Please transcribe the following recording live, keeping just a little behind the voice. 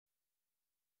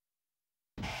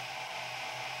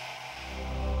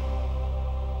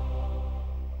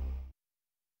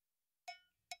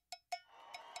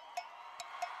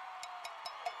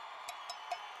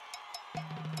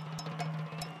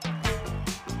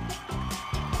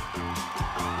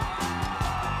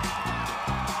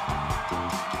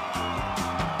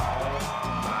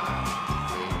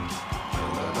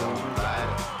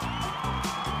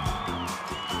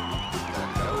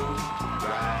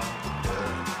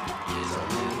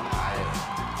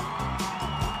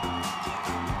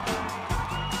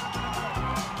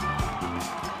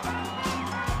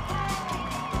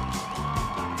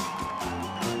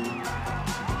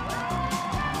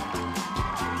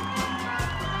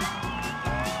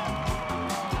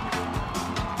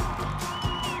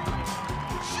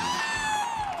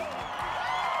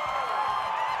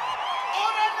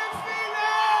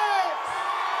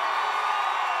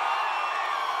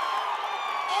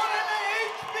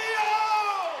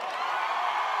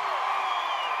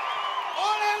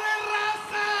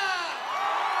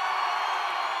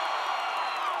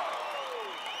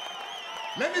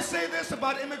Let me say this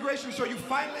about immigration so you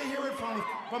finally hear it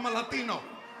from a Latino.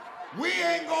 We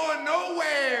ain't going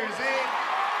nowheres, eh?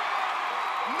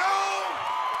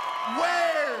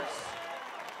 Nowheres.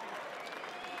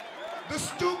 The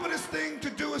stupidest thing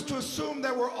to do is to assume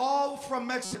that we're all from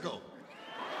Mexico.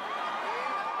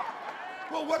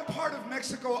 Well, what part of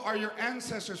Mexico are your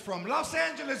ancestors from? Los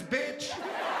Angeles, bitch.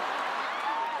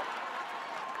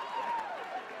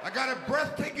 I got a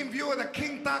breathtaking view of the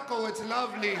King Taco. It's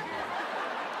lovely.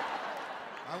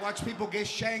 I watch people get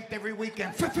shanked every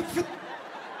weekend. My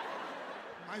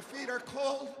feet are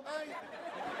cold.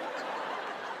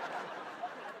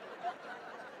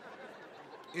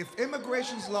 If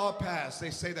immigration's law passed,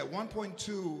 they say that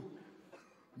 1.2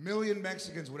 million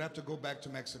Mexicans would have to go back to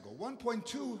Mexico.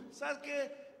 1.2, ¿sabes qué?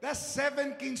 That's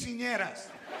 7 quinceañeras.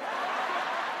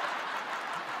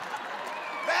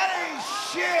 That ain't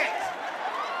shit.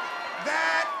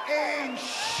 That ain't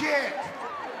shit.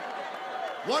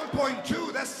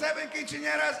 1.2, that's 7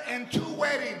 quinceañeras and 2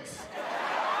 weddings.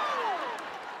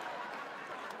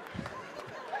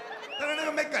 That don't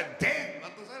even make a dent.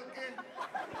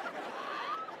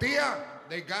 Tia,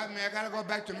 they got me. I gotta go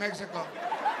back to Mexico.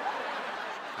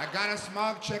 I got a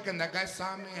smog check and that guy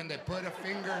saw me and they put a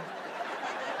finger.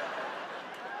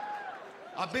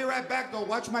 I'll be right back though.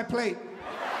 Watch my plate.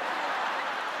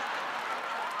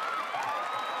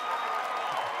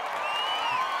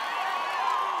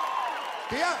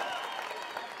 Tia,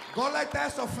 go like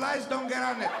that so flies don't get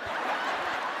on it.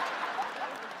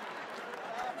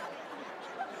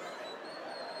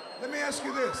 Let me ask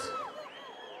you this.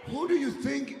 Who do you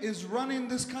think is running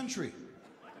this country?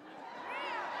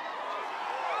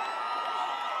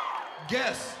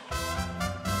 Guess.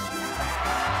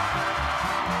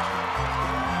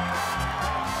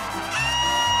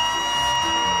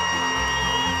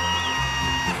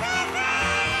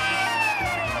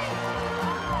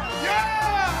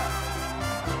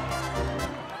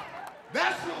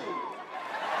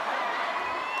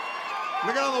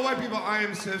 Look at all the white people. I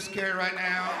am so scared right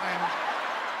now.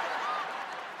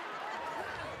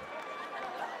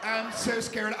 I'm so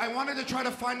scared. I wanted to try to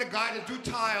find a guy to do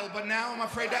tile, but now I'm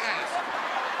afraid to ask.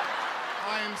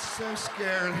 I am so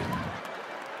scared.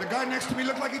 The guy next to me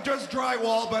looked like he does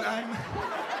drywall, but I'm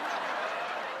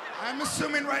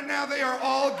assuming right now they are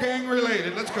all gang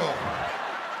related. Let's go.